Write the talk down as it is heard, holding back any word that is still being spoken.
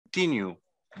continue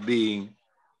being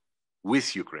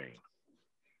with Ukraine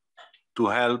to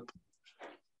help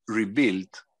rebuild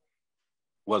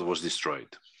what was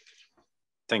destroyed.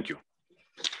 Thank you.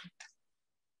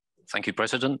 Thank you,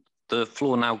 President. The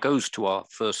floor now goes to our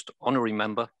first honorary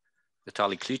member,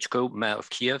 Vitali KLITSCHKO, Mayor of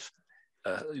Kyiv.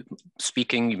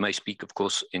 Speaking, you may speak, of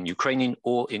course, in Ukrainian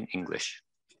or in English.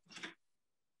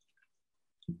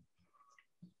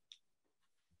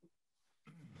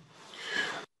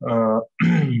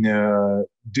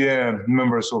 Dear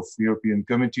members of European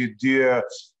Committee, dear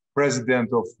President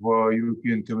of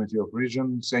European Committee of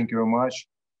Region, thank you very much.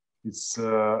 It's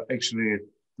actually,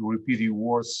 to repeat your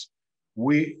words,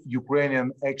 we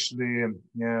Ukrainian, actually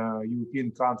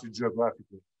European country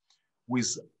geographically, with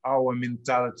our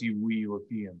mentality, we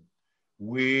European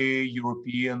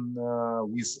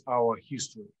with our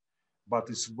history. But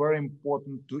it's very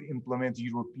important to implement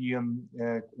European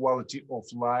quality of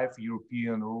life,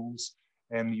 European rules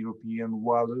and European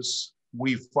values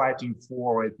we're fighting for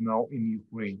right now in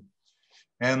Ukraine.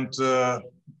 And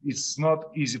it's not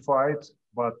easy fight,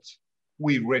 but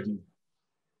we're ready.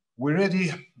 We're ready.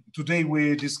 Today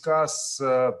we discuss,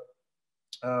 I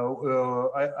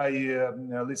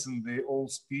listened the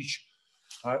old speech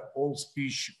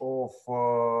of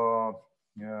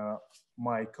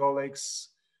my colleagues.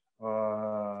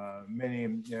 Many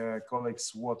colleagues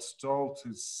what told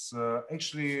is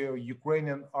actually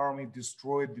Ukrainian army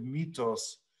destroyed the mythos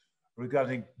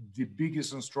regarding the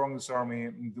biggest and strongest army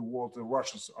in the world, the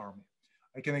Russian army.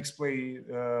 I can explain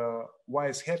why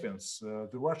it happens.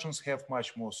 The Russians have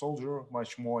much more soldiers,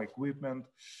 much more equipment,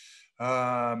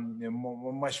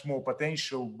 much more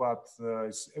potential, but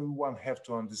everyone have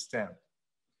to understand.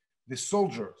 The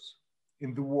soldiers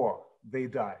in the war, they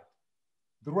died.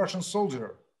 The Russian soldier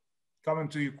coming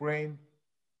to Ukraine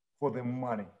for the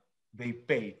money they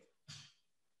paid.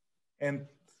 And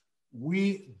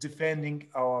we defending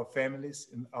our families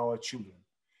and our children.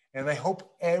 And I hope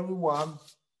everyone,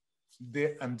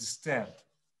 they understand,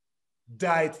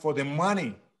 died for the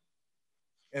money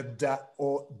and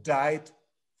or died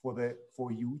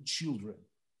for you children,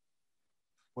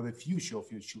 for the future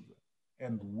of your children.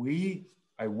 And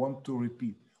I want to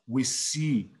repeat, we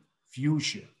see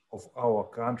future of our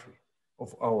country,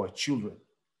 of our children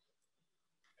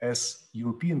as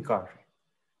European country,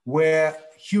 where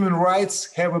human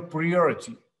rights have a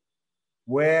priority,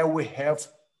 where we have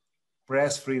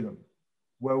press freedom,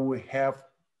 where we have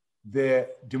the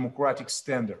democratic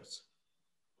standards.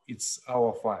 It's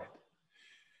our fight.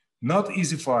 Not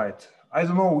easy fight. I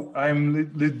don't know, I'm a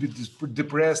little bit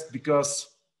depressed because,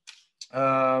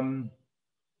 to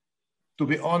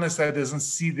be honest, I doesn't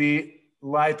see the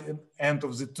light at the end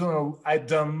of the tunnel. I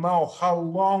don't know how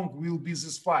long will be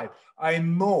this fight. I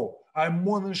know, I'm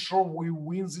more than sure we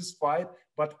win this fight,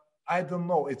 but I don't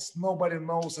know. Nobody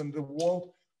knows in the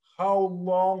world how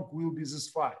long will be this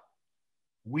fight.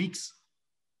 Weeks,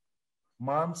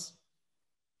 months,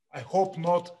 I hope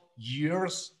not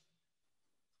years.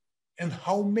 And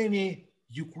how many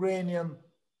Ukrainian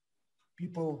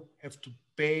people have to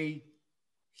pay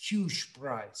huge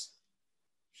price,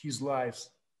 his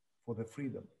lives for the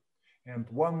freedom. And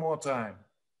one more time,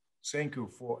 thank you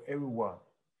for everyone,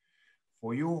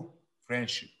 for your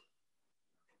friendship,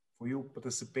 for your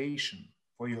participation,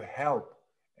 for your help,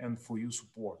 and for your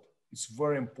support. It's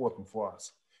very important for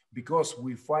us because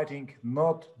we're fighting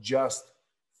not just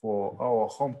for our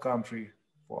home country,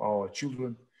 for our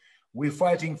children. We're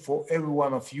fighting for every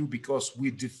one of you because we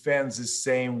defend the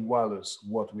same values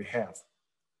what we have.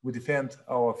 We defend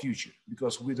our future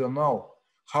because we don't know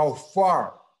how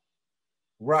far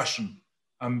Russian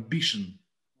ambition,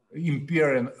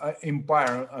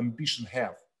 empire ambition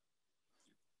have.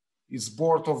 It's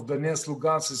board of Donetsk,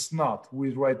 Lugansk is not. We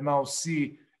right now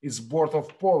see it's board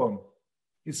of Poland.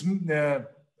 It's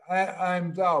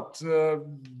I'm doubt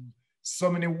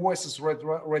so many voices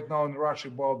right now in Russia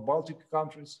about Baltic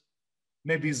countries.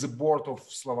 Maybe it's the board of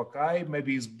Slovakia,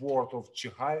 maybe it's board of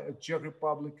Czech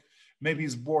Republic, maybe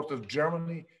it's board of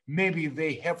Germany. Maybe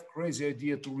they have crazy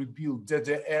idea to rebuild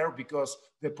DDR because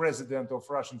the president of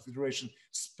Russian Federation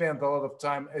spent a lot of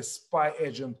time as spy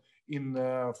agent in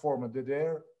former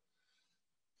DDR.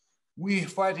 We're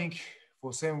fighting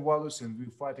for same values and we're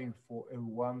fighting for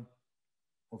every one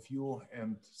of you.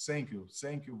 And thank you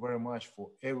very much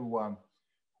for everyone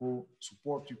who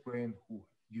support Ukraine, who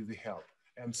give the help.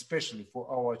 And especially for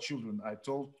our children, I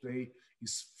told today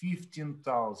is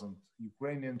 15,000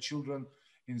 Ukrainian children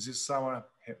in this summer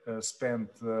spent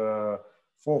 4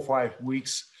 or 5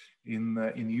 weeks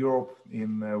in Europe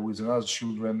with other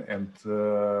children and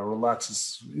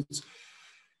relaxes.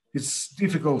 It's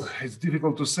difficult. It's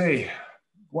difficult to say.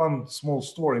 One small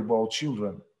story about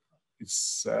children.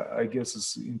 it's I guess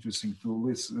it's interesting to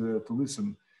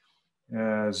listen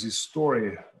this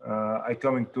story. I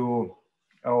coming to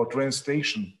our train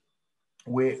station.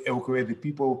 We evacuated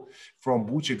people from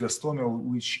Bucha, Gostomel,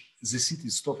 which the city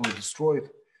is totally destroyed.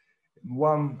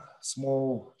 One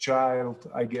small child,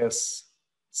 I guess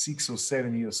 6 or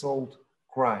 7 years old,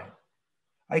 crying.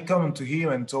 I come to him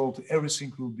and told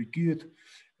everything will be good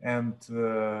and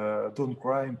don't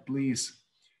cry, please.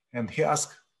 And he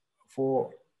asked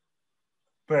for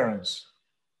parents,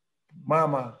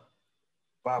 mama,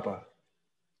 papa,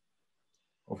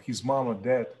 of his mom or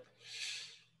dad.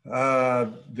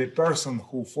 The person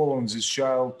who followed this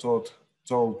child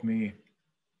told me,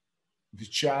 the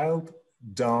child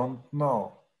don't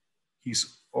know. He's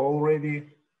already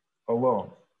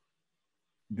alone.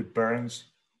 The parents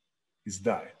is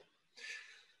died.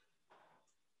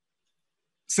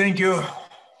 Thank you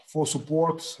for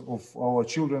support of our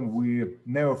children. We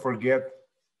never forget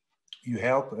your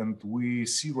help, and we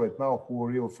see right now who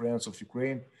are real friends of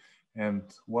Ukraine. And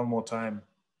one more time,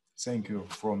 thank you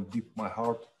from deep my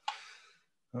heart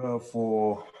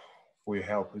for your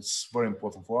help. It's very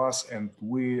important for us, and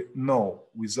we know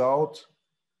without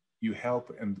your help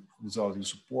and without your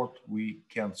support, we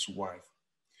can't survive.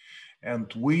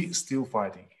 And we still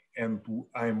fighting, and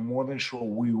I'm more than sure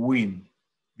we win,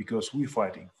 because we're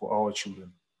fighting for our children,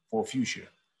 for future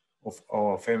of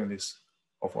our families,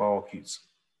 of our kids.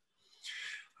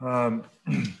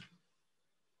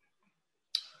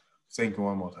 Thank you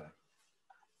one more time.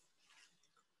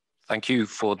 Thank you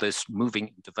for this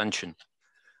moving intervention.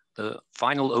 The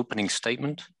final opening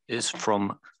statement is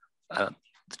from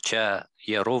the Chair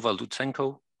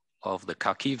YEHOROVA-LUTSENKO of the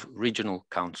Kharkiv Regional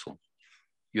Council.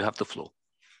 You have the floor.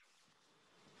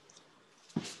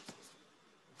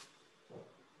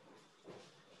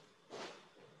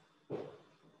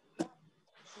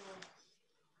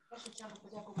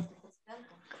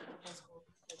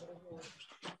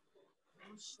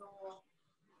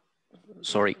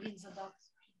 Sorry.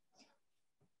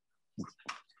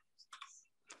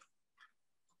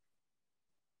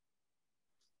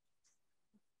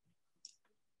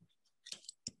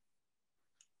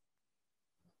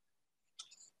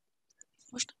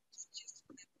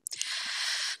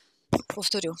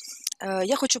 Повторю.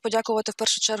 Я хочу подякувати в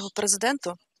першу чергу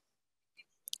президенту.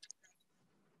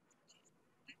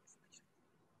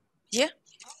 Є?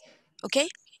 Окей?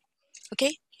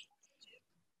 Окей?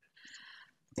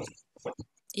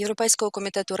 Європейського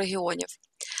комітету регіонів.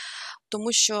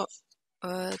 Тому що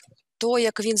то,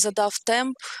 як він задав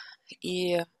темп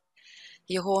і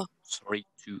його... Sorry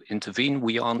to intervene.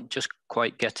 We aren't just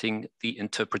quite getting the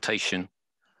interpretation.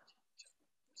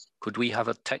 Could we have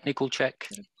a technical check?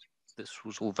 This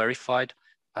was all verified.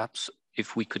 Perhaps if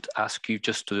we could ask you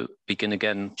just to begin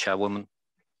again, Chairwoman.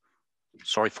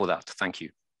 Sorry for that. Thank you.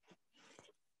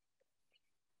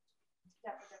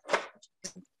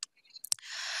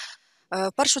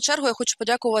 В першу чергу я хочу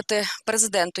подякувати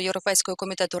президенту Європейського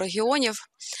комітету регіонів,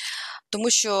 тому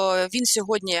що він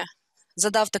сьогодні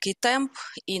задав такий темп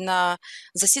і на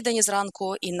засіданні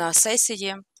зранку, і на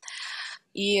сесії.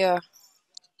 І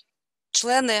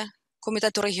члени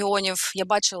комітету регіонів, я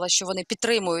бачила, що вони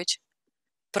підтримують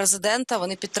президента,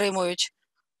 вони підтримують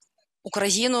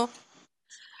Україну.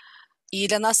 І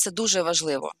для нас це дуже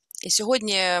важливо. І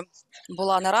сьогодні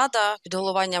була нарада під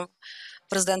головуванням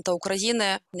президента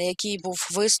України, на якій був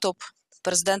виступ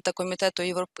президента Комітету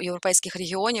європейських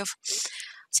регіонів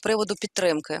з приводу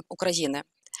підтримки України.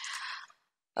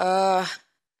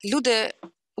 Люди,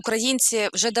 українці,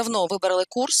 вже давно вибрали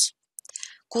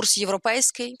курс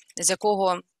європейський, з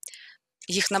якого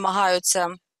їх намагаються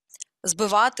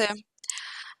збивати,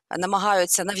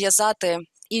 намагаються нав'язати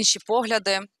інші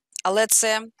погляди, але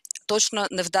це точно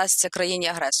не вдасться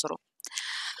країні-агресору.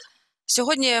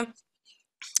 Сьогодні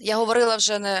я говорила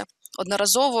вже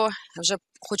неодноразово, вже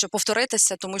хочу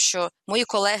повторитися, тому що мої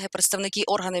колеги, представники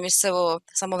органів місцевого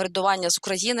самоврядування з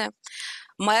України,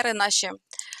 мери наші,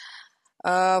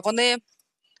 вони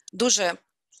дуже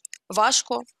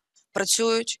важко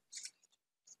працюють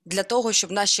для того,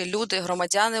 щоб наші люди,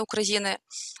 громадяни України,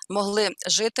 могли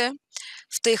жити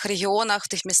в тих регіонах, в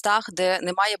тих містах, де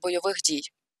немає бойових дій.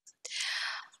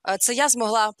 Це я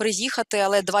змогла приїхати,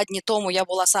 але 2 дні тому я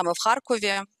була саме в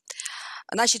Харкові.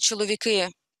 Наші чоловіки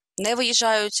не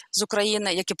виїжджають з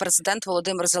України, як і президент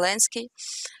Володимир Зеленський.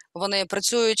 Вони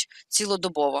працюють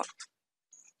цілодобово.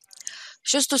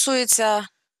 Що стосується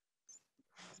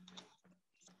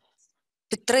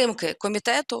підтримки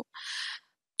комітету,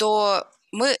 то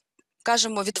ми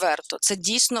кажемо відверто, це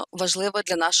дійсно важливо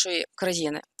для нашої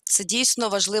країни. це дійсно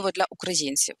важливо для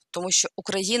українців, тому що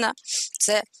Україна –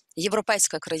 це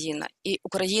європейська країна, і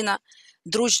Україна –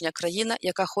 дружня країна,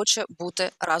 яка хоче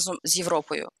бути разом з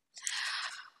Європою.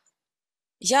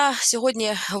 Я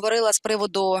сьогодні говорила з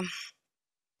приводу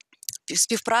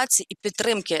співпраці і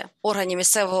підтримки органів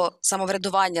місцевого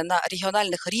самоврядування на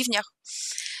регіональних рівнях.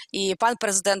 І пан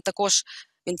президент також,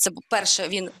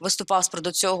 він виступав з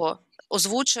приводу цього,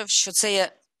 озвучив, що це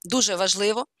є дуже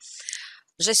важливо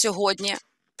вже сьогодні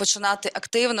починати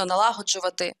активно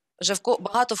налагоджувати, вже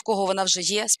багато в кого вона вже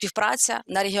є, співпраця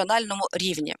на регіональному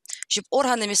рівні, щоб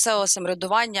органи місцевого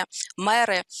самоврядування,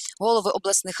 мери, голови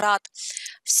обласних рад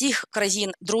всіх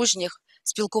країн дружніх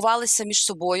спілкувалися між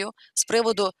собою з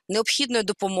приводу необхідної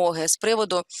допомоги, з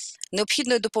приводу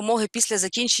необхідної допомоги після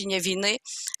закінчення війни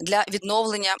для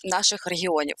відновлення наших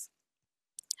регіонів.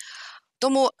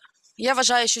 Тому я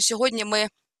вважаю, що сьогодні ми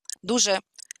дуже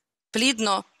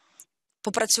плідно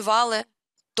попрацювали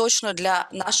точно для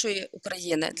нашої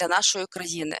України, для нашої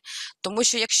країни. Тому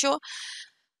що якщо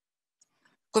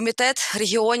Комітет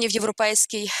регіонів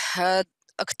європейський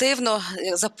активно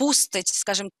запустить,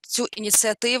 скажімо, цю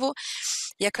ініціативу,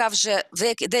 яка вже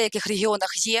в деяких регіонах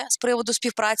є з приводу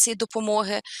співпраці і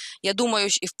допомоги, я думаю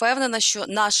і впевнена, що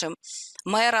нашим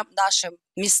мерам, нашим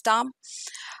містам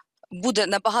буде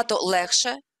набагато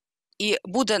легше і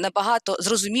буде набагато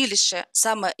зрозуміліше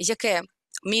саме яке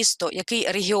місто, який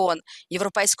регіон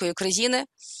європейської країни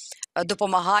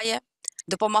допомагає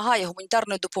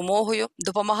гуманітарною допомогою,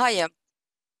 допомагає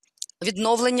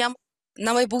відновленням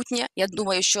на майбутнє. Я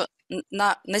думаю, що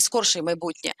на найскорше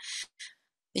майбутнє.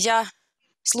 Я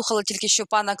слухала тільки що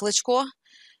пана Кличко,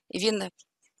 і він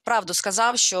правду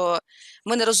сказав, що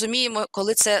ми не розуміємо,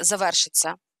 коли це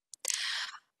завершиться.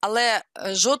 Але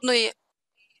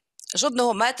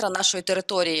жодного метра нашої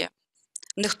території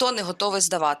ніхто не готовий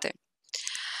здавати.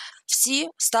 Всі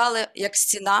стали як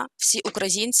стіна, всі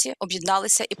українці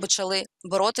об'єдналися і почали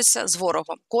боротися з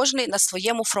ворогом. Кожний на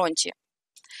своєму фронті.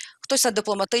 Хтось на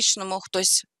дипломатичному,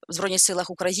 хтось в Збройних силах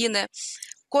України.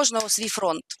 Кожного свій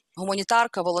фронт.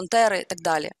 Гуманітарка, волонтери і так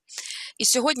далі. І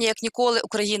сьогодні, як ніколи,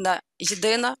 Україна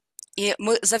єдина. І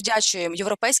ми завдячуємо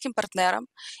європейським партнерам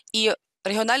і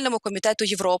регіональному комітету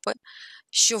Європи,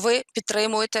 що ви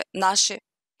підтримуєте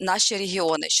наші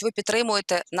регіони, що ви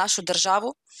підтримуєте нашу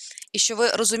державу і що ви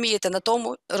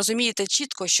розумієте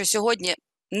чітко, що сьогодні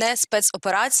не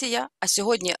спецоперація, а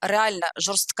сьогодні реальна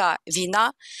жорстка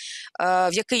війна,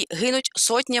 в якій гинуть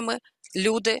сотнями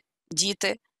люди,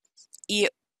 діти. І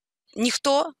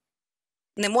ніхто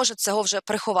не може цього вже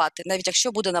приховати, навіть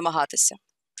якщо буде намагатися.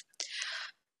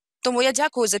 Тому я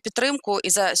дякую за підтримку і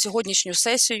за сьогоднішню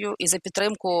сесію, і за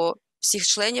підтримку всіх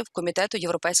членів Комітету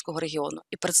Європейського регіону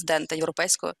і президента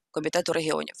Європейського комітету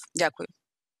регіонів. Дякую.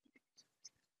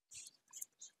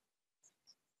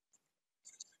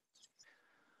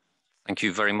 Thank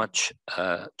you very much,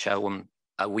 Chairwoman.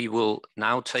 We will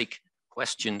now take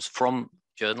questions from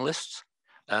journalists.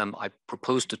 I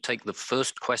propose to take the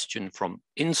first question from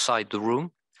inside the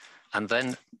room, and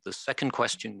then the second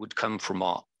question would come from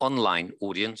our online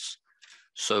audience.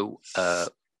 So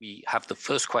we have the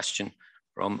first question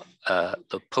from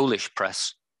the Polish press.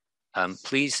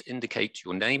 Please indicate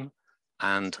your name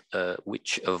and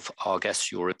which of our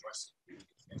guests you're addressing.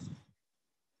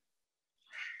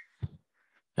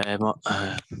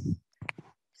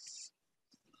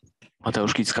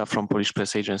 Mateusz Klicka from Polish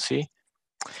Press Agency.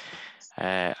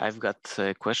 I've got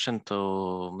a question to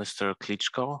Mr.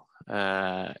 Klitschko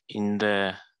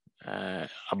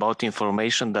about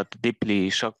information that deeply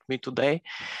shocked me today.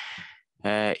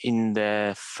 In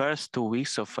the first 2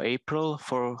 weeks of April,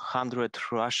 400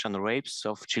 Russian rapes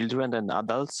of children and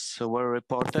adults were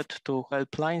reported to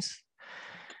helplines.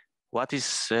 What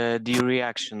is the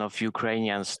reaction of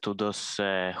Ukrainians to those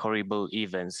horrible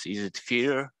events? Is it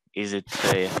fear? Is it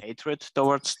hatred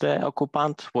towards the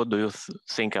occupant? What do you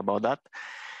think about that?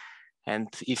 And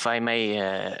if I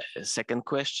may, second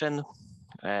question,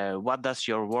 what does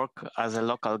your work as a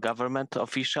local government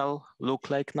official look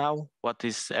like now? What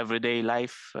is everyday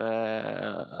life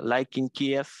like in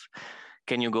Kyiv?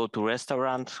 Can you go to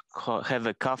restaurant, have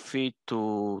a coffee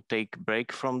to take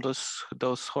break from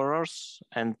those horrors?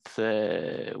 And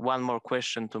one more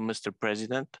question to Mr.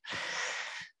 President.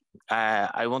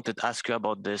 I wanted to ask you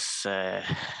about this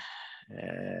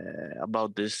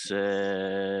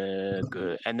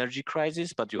energy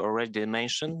crisis, but you already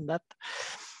mentioned that.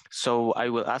 So I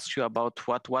will ask you about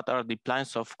what are the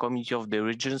plans of Committee of the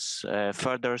Regions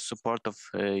further support of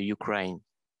Ukraine.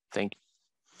 Thank you.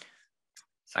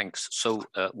 Thanks. So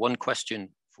one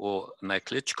question for Mayor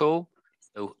Klitschko,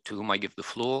 to whom I give the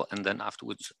floor, and then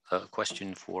afterwards a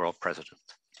question for our president.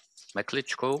 Mayor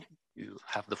Klitschko, You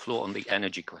have the floor on the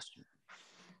energy question.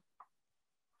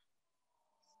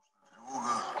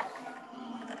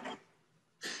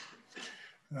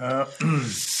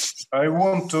 I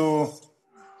want to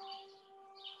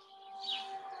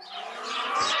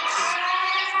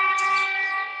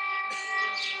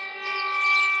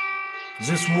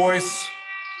this voice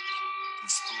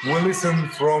we listen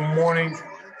from morning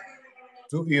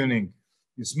to evening.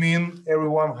 It means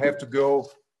everyone have to go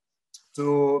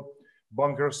to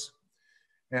bunkers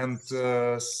and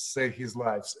save his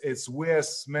lives. It's we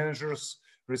as managers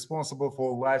responsible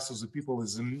for lives of the people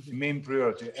is the main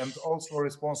priority, and also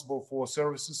responsible for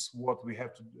services what we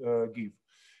have to give.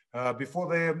 Before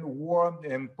the war,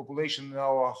 and population in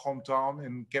our hometown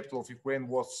and capital of Ukraine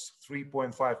was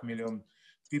 3.5 million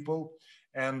people,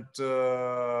 and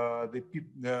the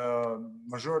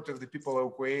majority of the people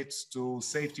evacuate to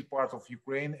safety part of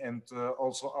Ukraine and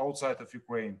also outside of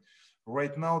Ukraine.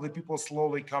 Right now, the people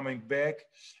slowly coming back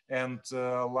and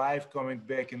life coming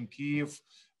back in Kyiv,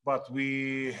 but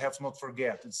we have not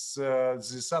forget it's the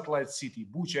satellite city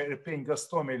Bucha, Irpin,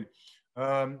 Gostomel,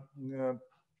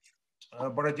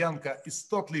 Borodyanka is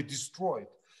totally destroyed.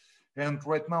 And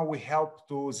right now we help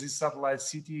to this satellite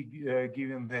city,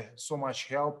 giving so much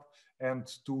help and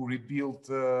to rebuild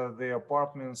the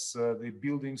apartments, the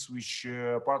buildings,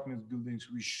 apartment buildings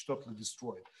which totally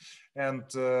destroyed. And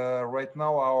right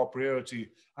now our priority,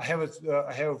 I have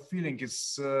a feeling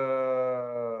it's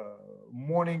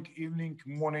morning,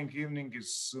 evening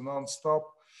is non-stop.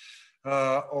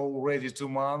 Already 2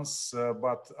 months,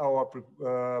 but our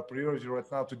priority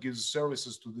right now to give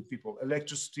services to the people: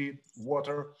 electricity,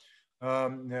 water,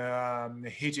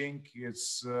 heating,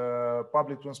 it's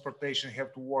public transportation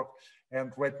have to work.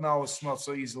 And right now it's not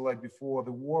so easy like before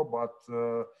the war, but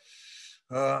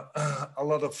a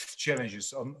lot of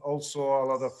challenges, and also a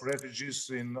lot of refugees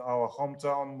in our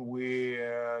hometown. We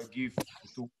give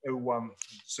to everyone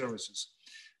services.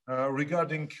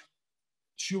 Regarding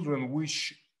children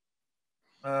which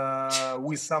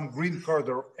with some green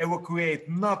corridor evacuate,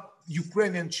 not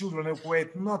Ukrainian children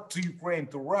evacuate not to Ukraine,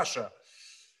 to Russia.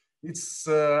 It's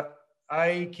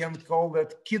I can call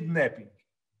that kidnapping.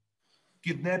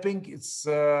 Kidnapping, it's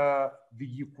the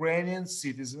Ukrainian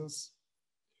citizens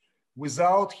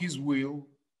without his will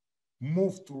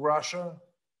moved to Russia,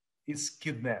 is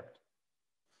kidnapped.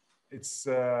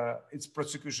 It's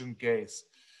prosecution case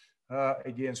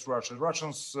against Russia.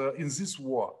 Russians in this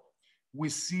war, we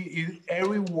see in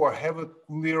every war have a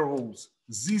clear rules.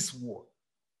 This war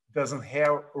doesn't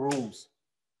have rules.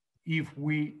 If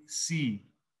we see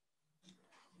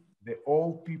the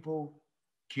old people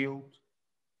killed,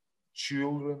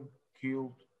 children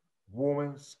killed,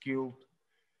 women killed,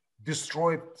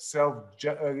 destroyed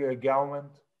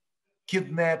self-government,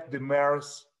 kidnapped the mayors.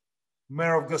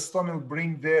 Mayor of Gostomel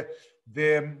bring the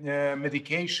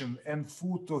medication and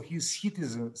food to his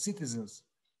citizens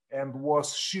and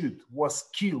was shot, was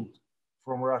killed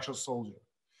from Russian soldier.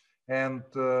 And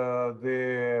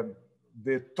the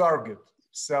target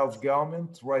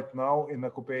self-government right now in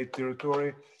occupied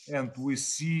territory, and we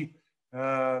see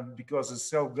because the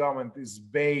self-government is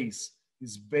base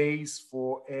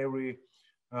for every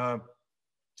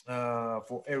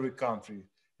country,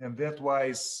 and that why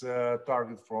it's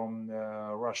target from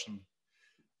Russian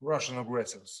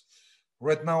aggressors.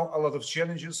 Right now, a lot of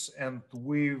challenges, and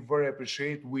we very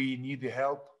appreciate. We need the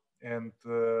help, and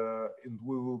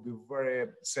we will be very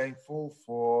thankful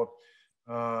for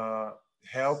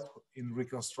help in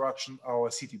reconstruction our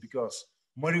city, because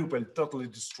Mariupol totally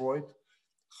destroyed,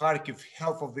 Kharkiv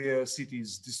half of the city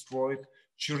is destroyed,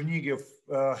 Chernihiv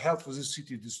half of the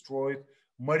city destroyed,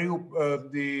 Mariupol,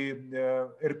 the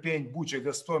Irpin, Bucha,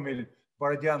 Gostomel,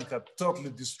 Borodyanka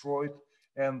totally destroyed,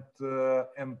 and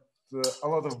a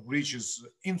lot of bridges,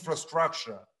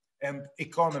 infrastructure, and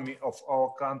economy of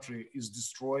our country is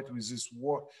destroyed with this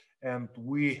war, and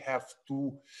we have to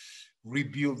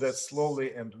rebuild that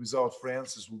slowly, and without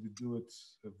France, we will do it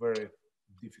very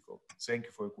difficult. Thank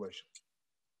you for your question.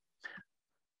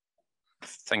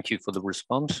 Thank you for the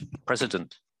response.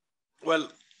 President. Well,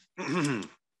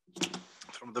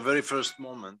 from the very first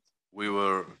moment, we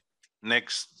were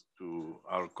next to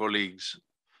our colleagues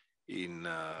in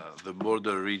the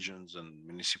border regions and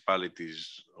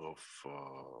municipalities of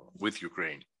with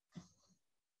Ukraine,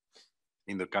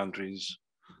 in the countries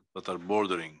that are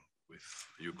bordering with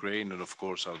Ukraine, and of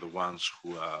course are the ones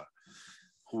who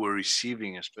were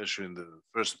receiving, especially in the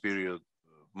first period,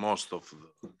 most of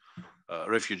the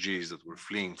refugees that were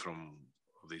fleeing from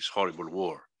this horrible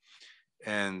war.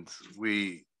 And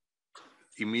we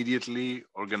immediately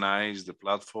organized the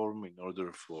platform in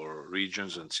order for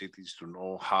regions and cities to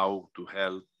know how to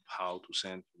help, how to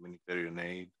send humanitarian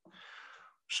aid,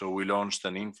 So we launched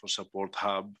an info support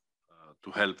hub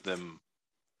to help them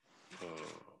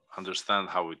understand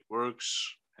how it works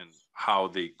and how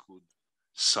they could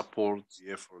support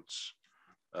the efforts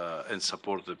and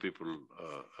support the people,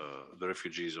 the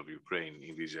refugees of Ukraine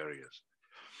in these areas.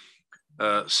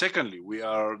 Secondly, we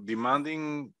are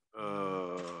demanding,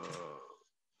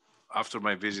 after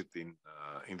my visit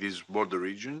in these border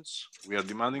regions, we are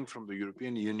demanding from the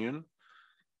European Union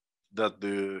that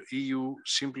the EU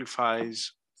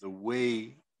simplifies the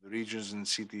way the regions and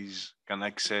cities can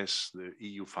access the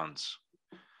EU funds.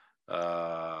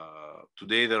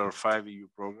 Today, there are 5 EU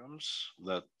programs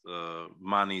that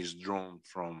money is drawn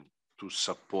from to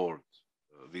support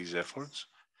these efforts.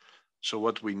 So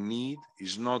what we need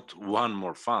is not one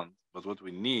more fund, but what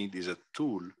we need is a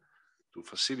tool to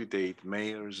facilitate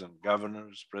mayors and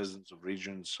governors, presidents of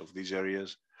regions of these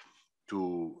areas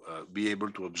to be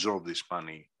able to absorb this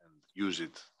money and use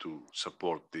it to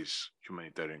support this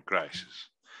humanitarian crisis.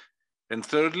 And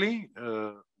thirdly,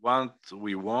 what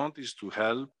we want is to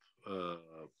help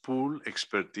pool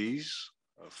expertise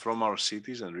from our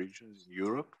cities and regions in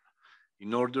Europe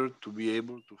in order to be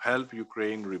able to help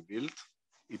Ukraine rebuild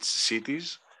its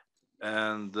cities.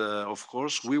 And of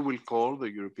course, we will call the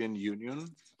European Union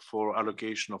for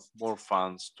allocation of more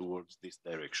funds towards this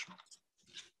direction.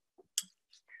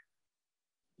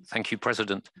 Thank you,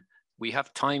 President. We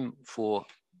have time for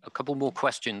a couple more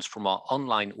questions from our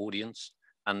online audience,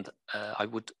 and I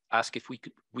would ask if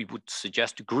we would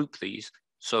suggest to group these.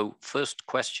 So first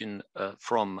question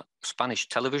from Spanish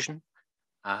television,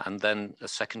 and then a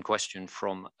second question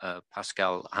from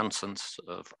Pascal Hansens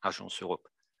of Agence Europe.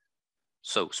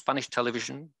 So Spanish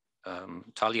television,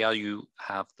 Talia, you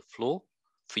have the floor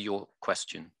for your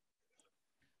question.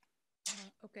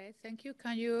 Okay, thank you.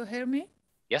 Can you hear me?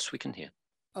 Yes, we can hear.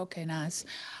 Okay, nice.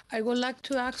 I would like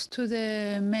to ask to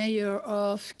the mayor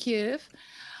of Kyiv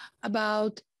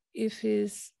about if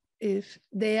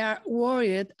they are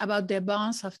worried about the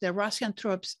advance of the Russian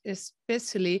troops,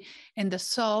 especially in the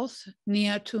south,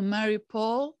 near to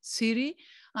Mariupol city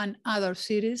and other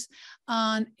cities,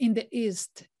 and in the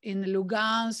east, in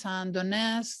Lugansk and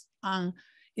Donetsk, and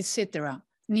etc.,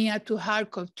 near to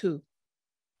Kharkiv too.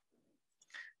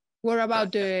 What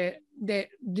about the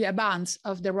advance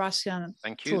of the Russian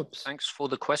Thank you. troops? Thanks for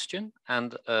the question.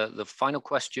 And the final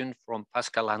question from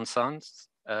Pascal Hansens,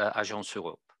 Agence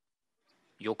Europe.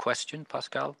 Your question,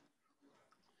 Pascal?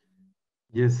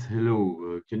 Yes,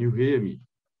 hello. Can you hear me?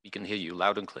 We can hear you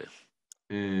loud and clear.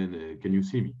 And can you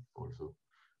see me also?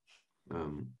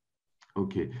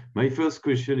 Okay. My first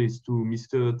question is to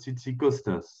Mr.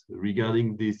 TZITZIKOSTAS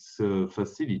regarding this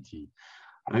facility.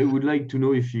 I would like to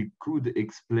know if he could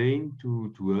explain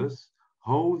to us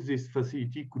how this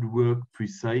facility could work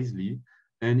precisely,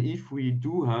 and if we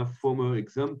do have former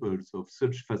examples of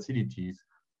such facilities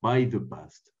by the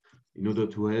past, in order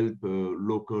to help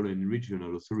local and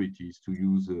regional authorities to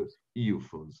use EU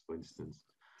funds, for instance.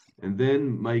 And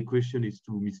then my question is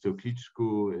to Mr.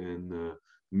 Klitschko and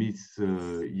Ms.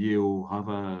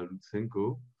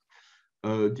 YEHOROVA-LUTSENKO.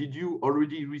 Did you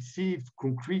already receive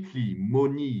concretely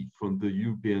money from the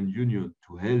European Union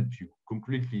to help you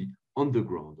concretely on the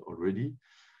ground already?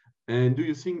 And do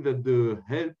you think that the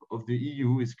help of the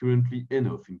EU is currently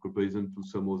enough in comparison to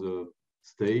some other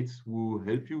states who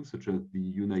help you, such as the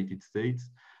United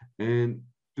States? And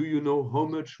do you know how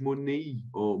much money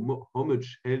or how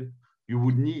much help you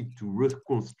would need to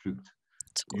reconstruct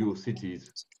your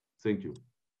cities? Thank you.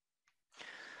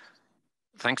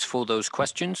 Thanks for those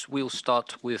questions. We'll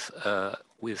start with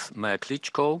Mayor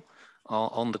Klitschko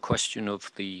on the question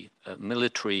of the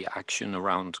military action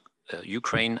around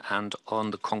Ukraine and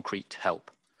on the concrete help.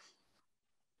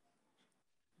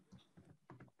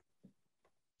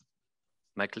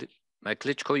 Mayor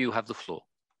Klitschko, you have the floor.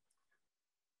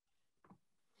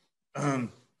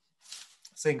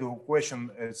 Thank you for the question.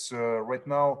 It's right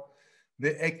now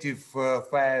the active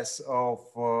phase of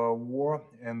war,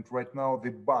 and right now the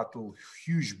battle,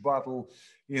 huge battle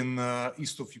in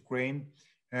east of Ukraine,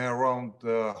 around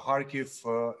Kharkiv,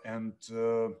 and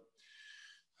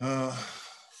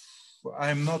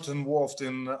I'm not involved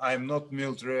in, I'm not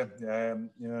military,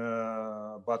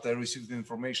 but I received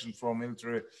information from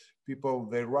military people.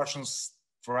 The Russians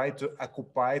try to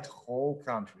occupy the whole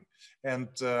country. And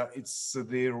it's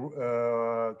the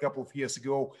couple of years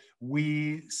ago,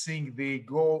 we think the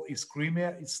goal is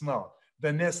Crimea. It's not.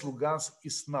 Donetsk, Lugansk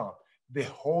is not. The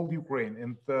whole Ukraine.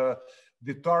 And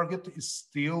the target is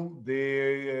still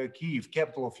the Kyiv,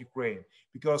 capital of Ukraine,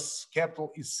 because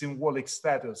capital is symbolic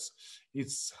status.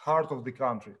 It's heart of the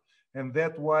country. And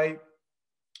that's why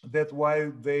That's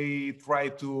why they try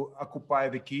to occupy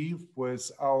the Kyiv,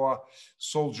 with our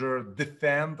soldier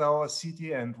defend our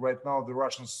city. And right now the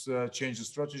Russians change the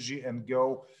strategy and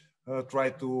go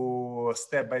try to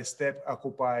step by step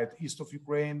occupy east of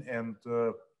Ukraine and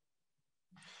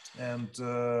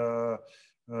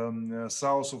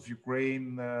south of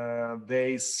Ukraine. There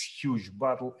is huge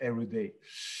battle every day.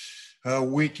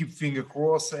 We keep finger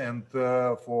crossed and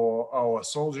for our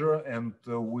soldier, and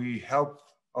we help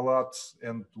a lot,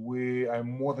 and I'm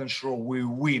more than sure we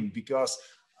win, because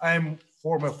I'm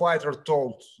former fighter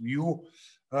told you,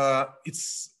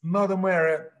 it's not a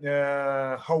matter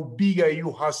how big are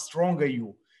you, how strong are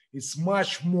you. It's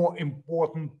much more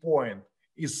important point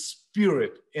is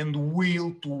spirit and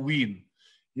will to win.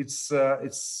 It's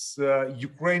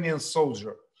Ukrainian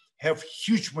soldier have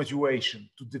huge motivation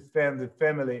to defend the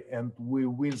family, and we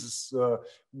win this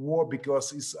war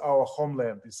because it's our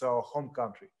homeland, it's our home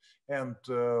country. And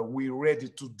we're ready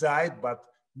to die, but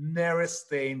never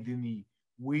stay in the knee.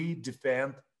 We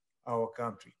defend our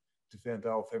country, defend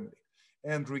our family.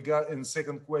 And regarding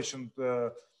second question,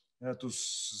 to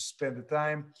spend the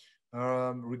time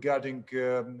regarding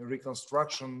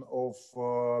reconstruction of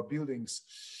buildings,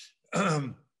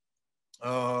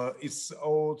 it's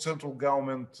all central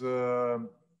government.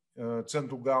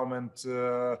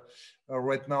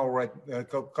 Right now,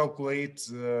 calculate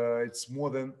it's more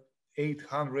than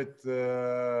 800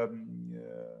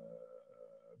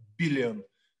 billion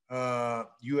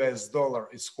US dollar.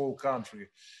 It's whole country,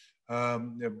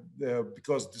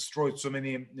 because destroyed so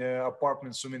many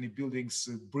apartments, so many buildings,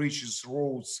 bridges,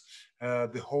 roads,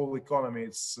 the whole economy.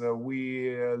 It's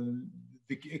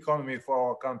the economy of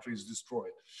our country is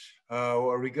destroyed.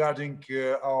 Regarding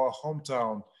our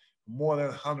hometown, more than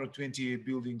 120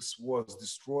 buildings was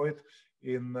destroyed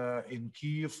in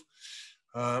Kyiv.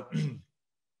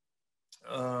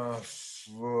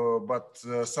 But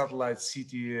satellite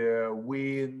city,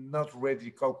 we not ready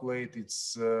to calculate.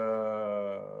 It's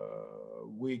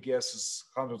we guess it's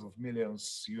hundreds of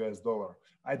millions US dollar.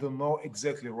 I don't know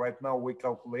exactly right now. We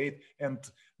calculate, and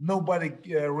nobody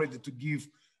ready to give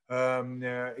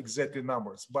exactly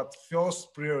numbers. But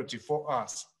first priority for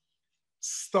us,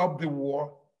 stop the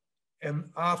war,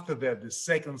 and after that, the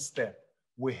second step,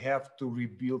 we have to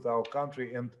rebuild our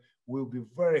country, and we'll be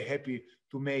very happy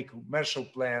to make Marshall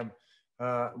Plan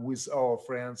with our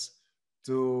friends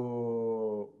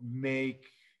to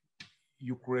make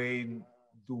Ukraine,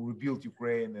 to rebuild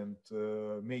Ukraine and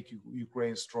make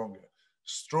Ukraine stronger.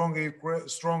 Strong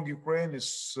Ukraine is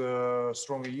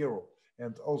stronger Europe.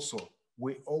 And also,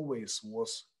 we always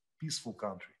was peaceful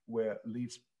country where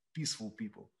lives peaceful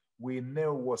people. We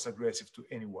never was aggressive to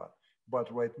anyone.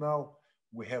 But right now,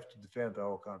 we have to defend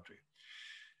our country.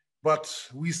 But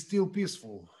we still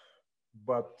peaceful,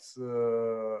 but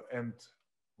and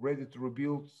ready to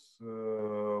rebuild.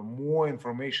 More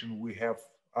information we have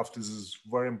after this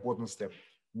very important step.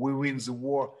 We win the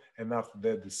war, and after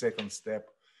that, the second step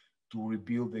to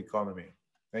rebuild the economy.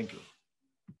 Thank you.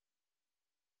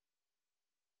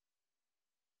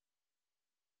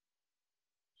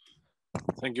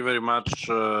 Thank you very much.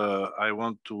 I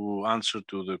want to answer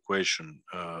to the question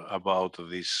about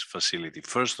this facility.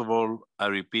 First of all, I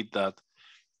repeat that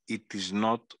it is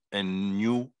not a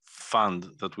new fund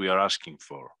that we are asking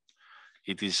for.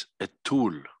 It is a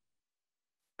tool,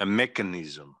 a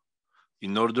mechanism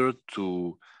in order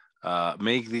to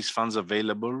make these funds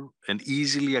available and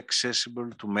easily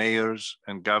accessible to mayors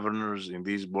and governors in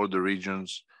these border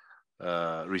regions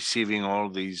receiving all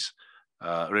these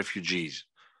refugees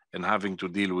and having to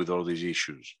deal with all these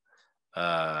issues.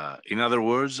 In other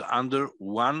words, under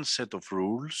one set of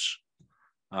rules,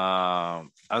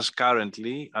 as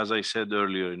currently, as I said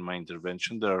earlier in my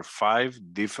intervention, there are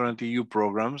 5 different EU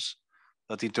programs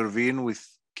that intervene with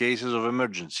cases of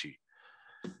emergency.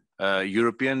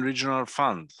 European Regional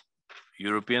Fund,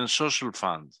 European Social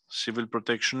Fund, Civil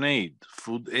Protection Aid,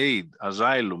 Food Aid,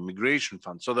 Asylum, Migration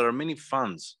Fund. So there are many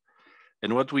funds.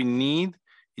 And what we need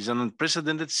is an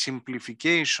unprecedented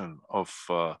simplification of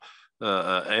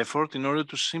effort in order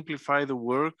to simplify the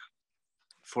work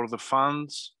for the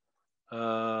funds,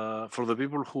 for the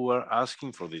people who are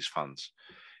asking for these funds.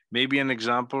 Maybe an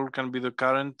example can be the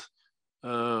current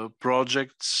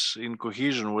projects in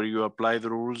cohesion, where you apply the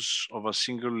rules of a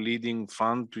single leading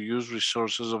fund to use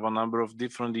resources of a number of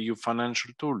different EU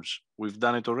financial tools. We've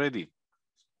done it already.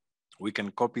 We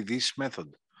can copy this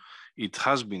method. It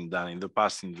has been done in the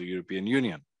past in the European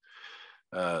Union.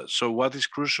 So what is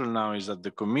crucial now is that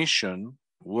the Commission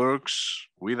works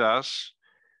with us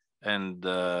and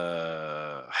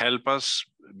help us,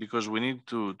 because we need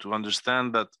to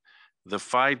understand that the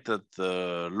fight that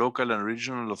the local and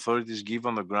regional authorities give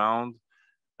on the ground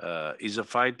is a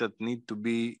fight that needs to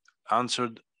be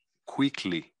answered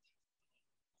quickly.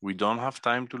 We don't have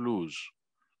time to lose.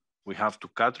 We have to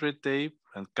cut red tape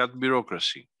and cut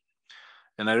bureaucracy.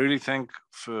 And I really thank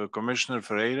Commissioner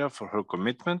Ferreira for her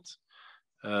commitment,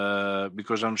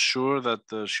 because I'm sure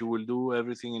that she will do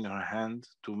everything in her hand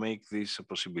to make this a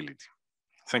possibility.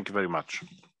 Thank you very much.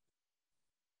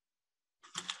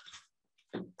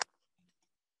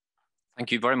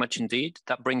 Thank you very much indeed.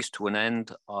 That brings to an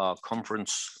end our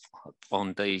conference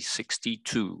on day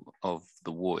 62 of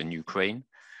the war in Ukraine.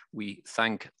 We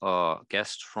thank our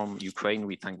guests from Ukraine,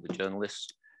 we thank the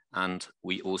journalists, and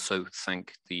we also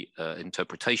thank the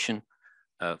interpretation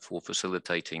for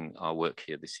facilitating our work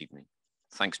here this evening.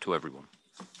 Thanks to everyone.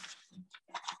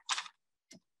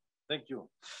 Thank you.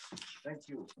 Thank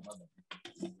you,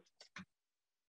 Madam.